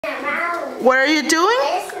What are you doing?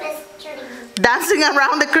 Christmas tree. Dancing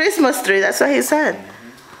around the Christmas tree. That's what he said.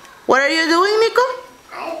 What are you doing, Nico?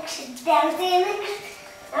 I'm dancing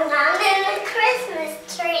around in the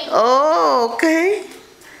Christmas tree. Oh, okay.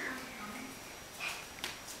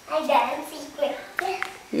 I dance secretly.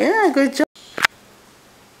 Yeah, good job.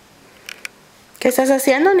 ¿Qué estás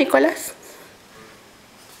haciendo, Nicolás?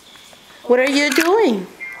 What are you doing?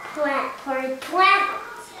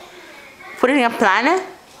 Putting a planet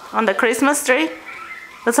on the Christmas tree?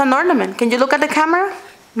 That's an ornament. Can you look at the camera?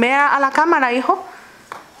 Mira a la cámara, hijo.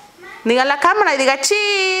 Diga a la cámara y diga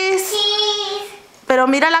cheese. Cheese. Pero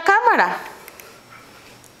mira la cámara.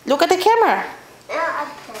 Look at the camera. Oh,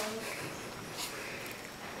 okay.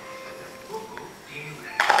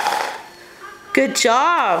 Good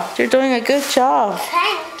job. You're doing a good job.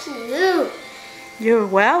 Thank you. You're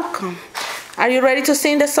welcome. Are you ready to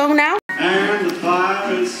sing the song now? And the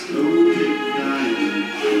fire is slowly dying,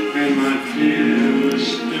 and my fear is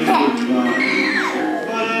still burning.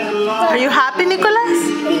 Are you happy, Nicholas?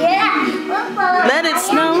 Yeah. Let it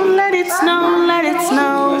snow, let it snow, let it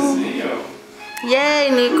snow. Yay,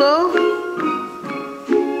 Nico.